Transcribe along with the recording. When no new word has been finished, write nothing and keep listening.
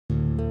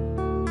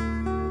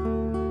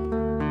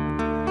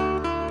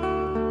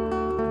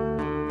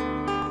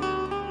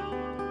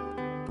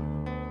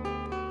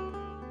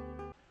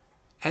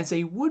As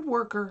a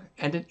woodworker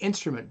and an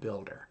instrument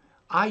builder,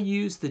 I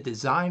use the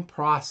design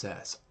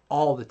process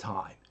all the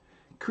time.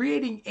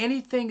 Creating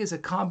anything is a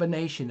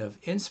combination of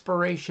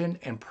inspiration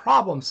and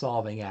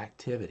problem-solving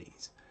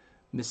activities.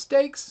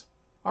 Mistakes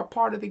are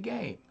part of the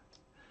game.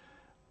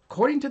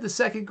 According to the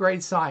second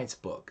grade science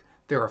book,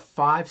 there are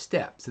 5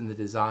 steps in the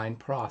design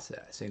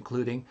process,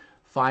 including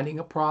finding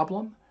a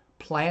problem,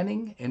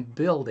 planning and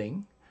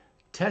building,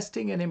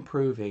 testing and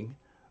improving,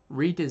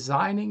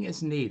 redesigning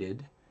as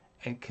needed,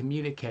 and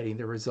communicating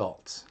the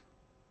results,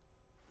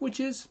 which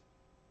is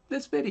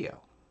this video.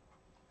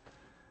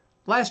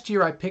 Last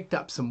year I picked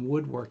up some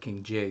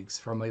woodworking jigs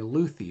from a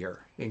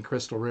luthier in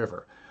Crystal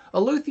River. A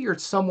luthier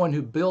is someone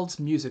who builds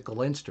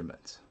musical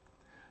instruments.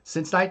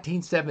 Since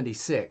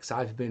 1976,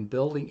 I've been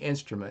building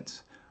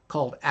instruments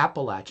called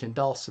Appalachian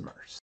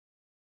dulcimers.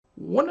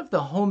 One of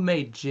the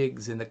homemade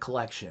jigs in the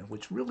collection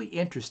which really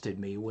interested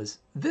me was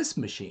this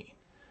machine.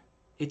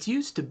 It's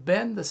used to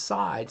bend the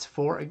sides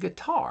for a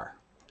guitar.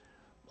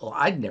 Well,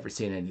 I'd never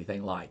seen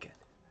anything like it.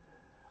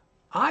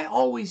 I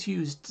always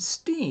used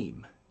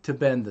steam to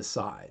bend the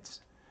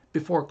sides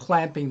before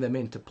clamping them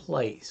into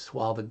place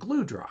while the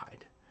glue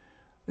dried.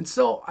 And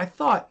so I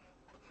thought,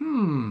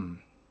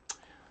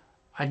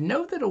 I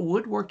know that a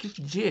woodworking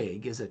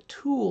jig is a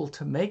tool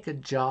to make a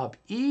job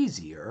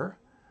easier.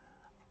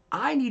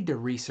 I need to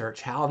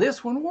research how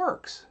this one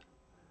works.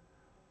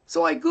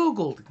 So I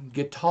Googled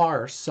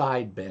guitar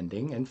side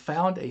bending and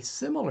found a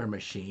similar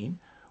machine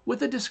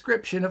with a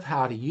description of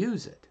how to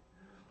use it.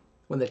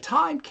 When the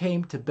time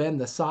came to bend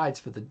the sides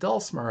for the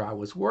dulcimer I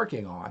was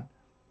working on,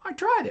 I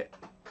tried it.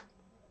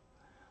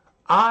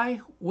 I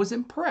was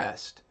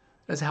impressed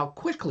as how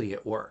quickly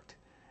it worked,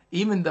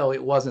 even though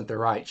it wasn't the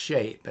right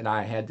shape and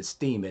I had to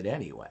steam it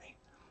anyway.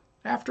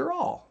 After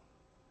all,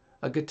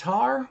 a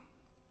guitar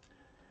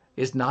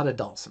is not a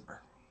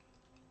dulcimer.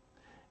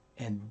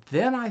 And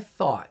then I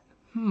thought,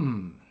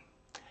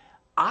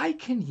 I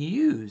can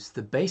use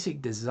the basic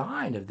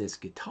design of this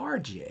guitar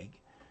jig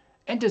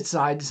and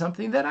decide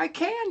something that I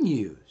can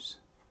use.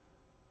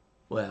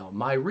 Well,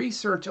 my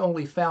research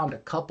only found a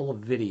couple of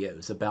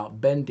videos about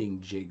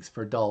bending jigs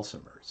for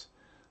dulcimers.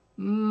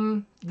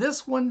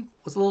 This one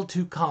was a little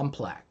too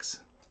complex.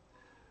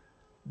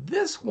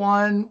 This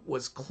one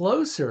was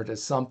closer to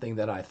something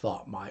that I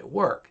thought might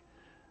work.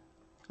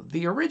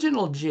 The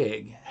original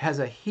jig has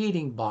a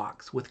heating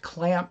box with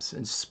clamps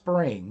and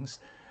springs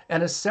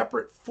and a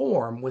separate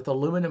form with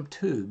aluminum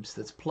tubes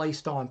that's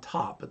placed on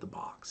top of the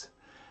box.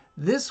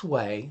 This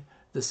way,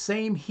 the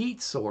same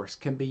heat source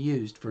can be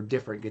used for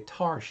different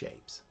guitar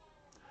shapes.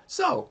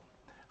 So,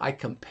 I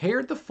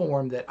compared the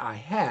form that I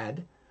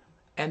had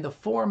and the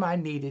form I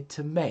needed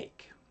to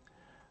make.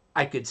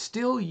 I could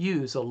still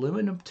use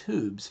aluminum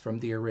tubes from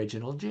the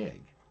original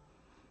jig.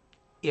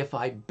 If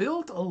I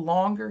built a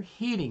longer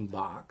heating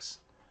box,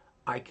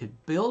 I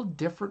could build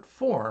different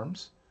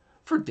forms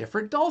for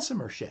different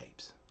dulcimer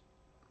shapes.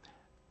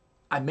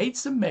 I made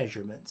some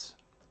measurements,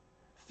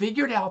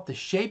 figured out the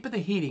shape of the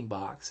heating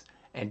box,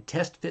 and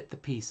test fit the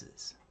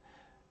pieces.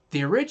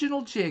 The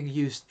original jig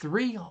used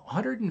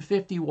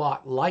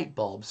 350-watt light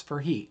bulbs for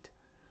heat.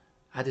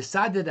 I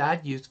decided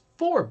I'd use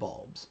 4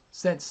 bulbs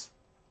since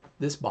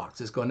this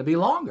box is going to be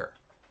longer.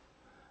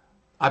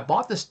 I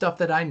bought the stuff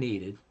that I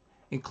needed,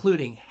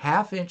 including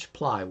 1/2-inch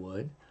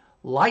plywood,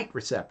 light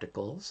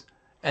receptacles,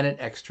 and an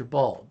extra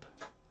bulb.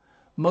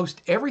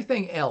 Most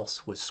everything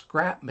else was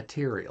scrap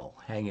material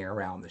hanging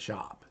around the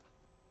shop.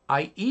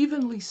 I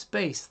evenly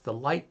spaced the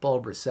light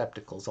bulb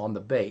receptacles on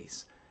the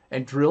base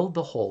and drilled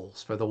the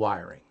holes for the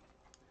wiring.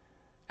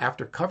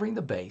 After covering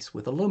the base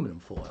with aluminum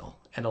foil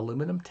and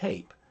aluminum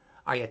tape,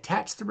 I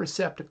attached the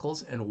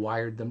receptacles and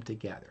wired them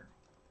together.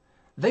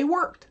 They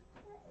worked,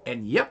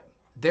 and yep,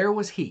 there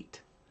was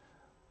heat.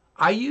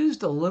 I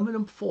used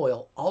aluminum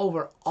foil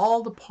over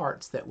all the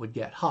parts that would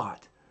get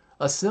hot,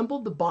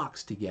 assembled the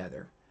box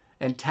together,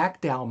 and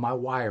tacked down my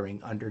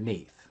wiring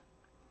underneath.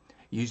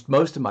 Used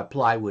most of my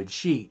plywood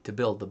sheet to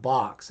build the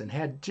box and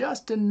had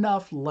just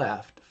enough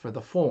left for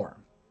the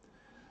form.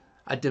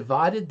 I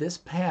divided this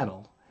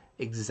panel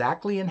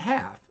exactly in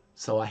half,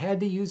 so I had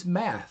to use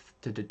math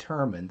to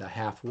determine the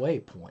halfway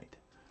point.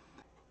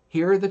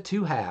 Here are the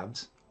 2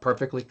 halves,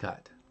 perfectly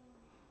cut.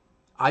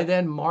 I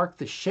then marked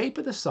the shape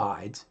of the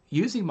sides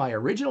using my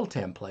original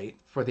template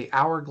for the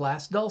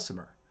hourglass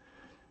dulcimer.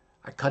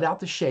 I cut out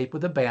the shape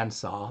with a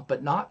bandsaw,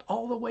 but not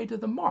all the way to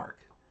the mark.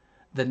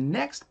 The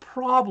next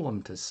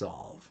problem to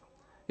solve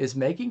is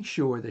making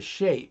sure the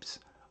shapes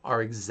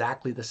are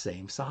exactly the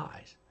same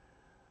size.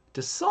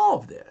 To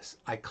solve this,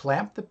 I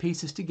clamped the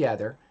pieces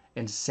together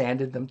and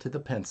sanded them to the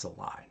pencil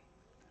line.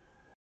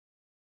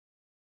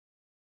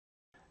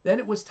 Then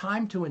it was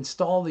time to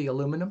install the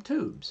aluminum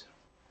tubes.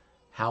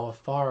 How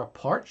far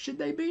apart should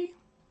they be?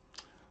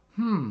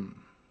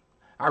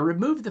 I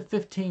removed the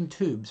 15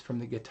 tubes from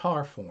the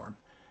guitar form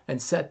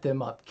and set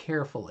them up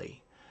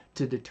carefully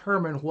to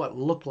determine what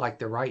looked like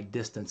the right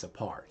distance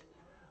apart.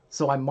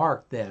 So I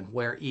marked then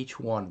where each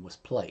one was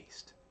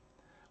placed.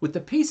 With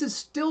the pieces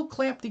still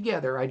clamped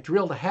together, I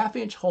drilled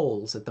 1/2-inch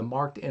holes at the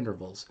marked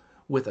intervals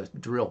with a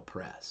drill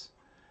press.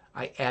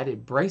 I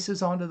added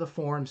braces onto the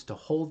forms to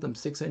hold them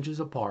 6 inches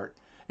apart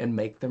and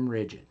make them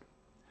rigid.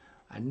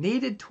 I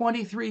needed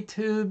 23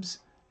 tubes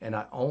and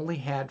I only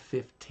had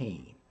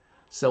 15,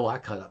 so I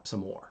cut up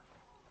some more.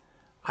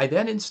 I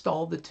then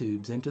installed the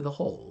tubes into the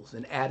holes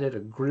and added a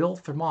grill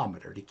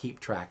thermometer to keep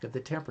track of the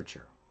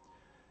temperature.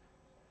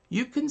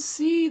 You can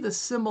see the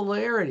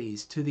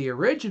similarities to the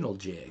original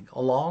jig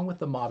along with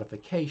the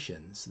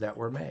modifications that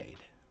were made.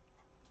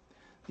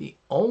 The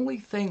only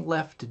thing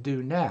left to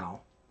do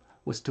now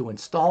was to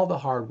install the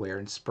hardware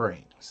and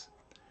springs.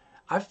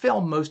 I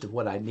found most of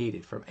what I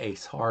needed from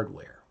Ace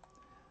Hardware.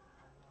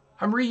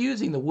 I'm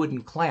reusing the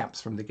wooden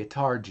clamps from the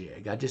guitar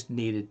jig. I just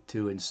needed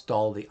to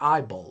install the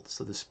eye bolts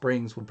so the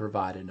springs would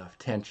provide enough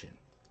tension.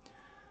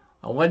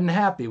 I wasn't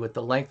happy with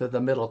the length of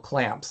the middle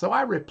clamp, so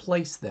I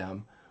replaced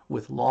them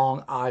with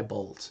long eye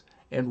bolts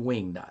and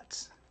wing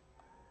nuts.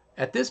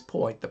 At this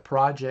point, the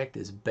project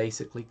is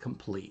basically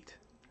complete.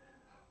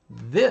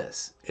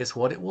 This is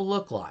what it will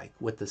look like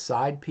with the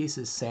side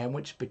pieces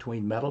sandwiched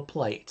between metal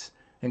plates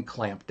and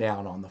clamped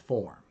down on the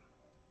form.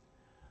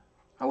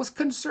 I was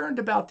concerned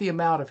about the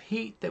amount of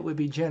heat that would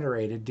be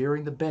generated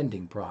during the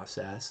bending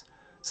process,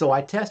 so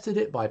I tested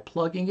it by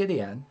plugging it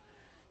in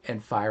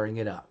and firing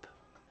it up.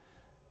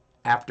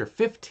 After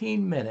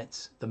 15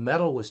 minutes, the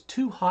metal was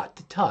too hot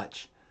to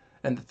touch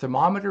and the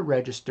thermometer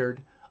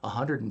registered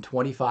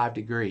 125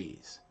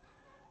 degrees.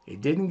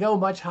 It didn't go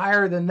much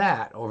higher than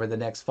that over the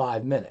next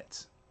 5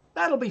 minutes.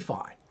 That'll be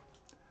fine.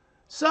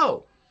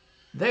 So,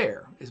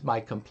 there is my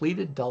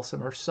completed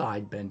Dulcimer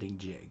side bending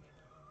jig.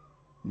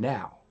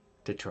 Now,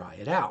 to try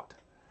it out,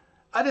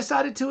 I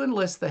decided to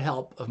enlist the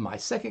help of my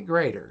second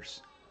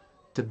graders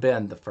to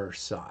bend the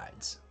first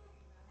sides.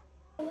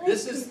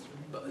 This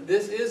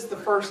is the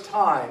first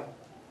time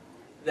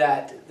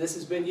that this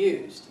has been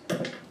used.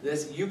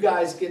 You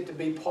guys get to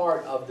be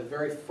part of the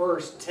very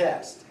first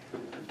test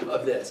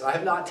of this. I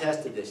have not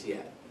tested this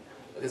yet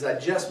because I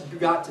just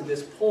got to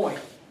this point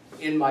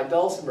in my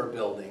Dulcimer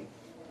building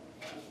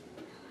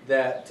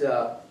that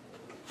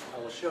I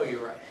will show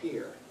you right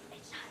here.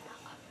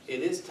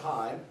 It is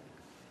time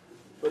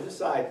for the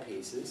side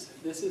pieces.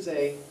 This is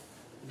a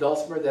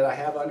Dulcimer that I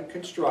have under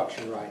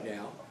construction right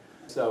now.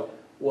 So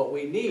what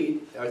we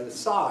need are the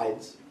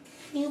sides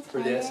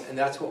for this, and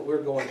that's what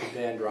we're going to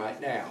bend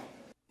right now.